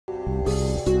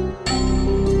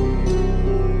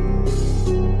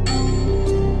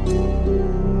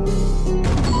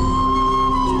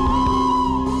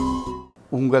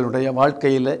உங்களுடைய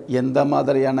வாழ்க்கையில் எந்த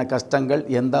மாதிரியான கஷ்டங்கள்,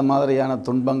 எந்த மாதிரியான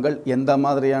துன்பங்கள், எந்த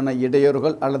மாதிரியான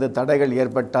இடையூறுகள் அல்லது தடைகள்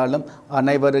ஏற்பட்டாலும்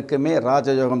அனைவருக்குமே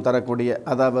ராஜயோகம் தரக்கூடிய,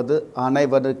 அதாவது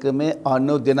அனைவருக்குமே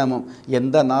அனுதினமும்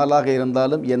எந்த நாளாக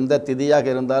இருந்தாலும், எந்த திதியாக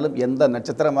இருந்தாலும், எந்த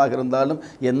நட்சத்திரமாக இருந்தாலும்,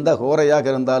 எந்த ஹோரையாக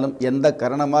இருந்தாலும், எந்த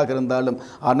கரணமாக இருந்தாலும்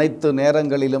அனைத்து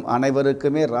நேரங்களிலும்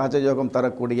அனைவருக்குமே ராஜயோகம்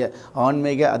தரக்கூடிய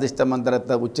ஆன்மீக அதிர்ஷ்ட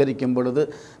மந்திரத்தை உச்சரிக்கும் பொழுது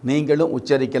நீங்களும்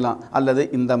உச்சரிக்கலாம். அல்லது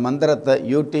இந்த மந்திரத்தை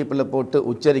யூடியூப்பில் போட்டு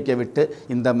உச்சரிக்க விட்டு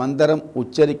இந்த மந்திரம்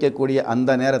உச்சரிக்கக்கூடிய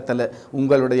அந்த நேரத்தில்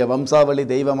உங்களுடைய வம்சாவளி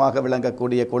தெய்வமாக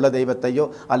விளங்கக்கூடிய குல தெய்வத்தையோ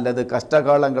அல்லது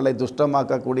கஷ்டகாலங்களை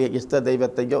துஷ்டமாக்கக்கூடிய இஷ்ட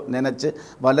தெய்வத்தையோ நினைச்சு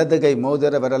வலதுகை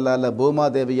மோதிர விரலால்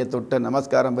பூமாதேவியை தொட்டு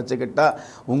நமஸ்காரம் வச்சுக்கிட்டா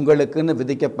உங்களுக்குன்னு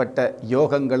விதிக்கப்பட்ட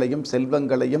யோகங்களையும்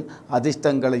செல்வங்களையும்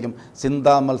அதிர்ஷ்டங்களையும்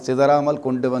சிந்தாமல் சிதறாமல்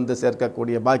கொண்டு வந்து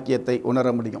சேர்க்கக்கூடிய பாக்கியத்தை உணர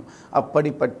முடியும்.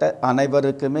 அப்படிப்பட்ட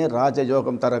அனைவருக்குமே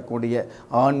ராஜயோகம் தரக்கூடிய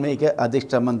ஆன்மீக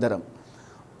அதிர்ஷ்ட மந்திரம்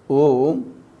ஓம்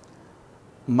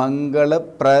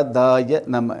மங்களப்பிரதாய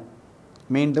நம.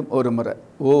 மீண்டும் ஒரு முறை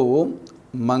ஓம்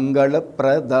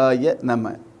மங்களப்பிரதாய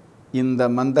நம. இந்த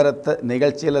மந்திரத்தை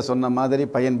நிகழ்ச்சியில் சொன்ன மாதிரி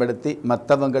பயன்படுத்தி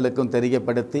மற்றவங்களுக்கும்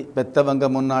தெரியப்படுத்தி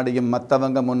பெற்றவங்க முன்னாடியும்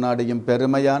மற்றவங்க முன்னாடியும்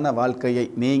பெருமையான வாழ்க்கையை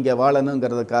நீங்கள்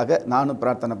வாழணுங்கிறதுக்காக நானும்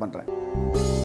பிரார்த்தனை பண்ணுறேன்.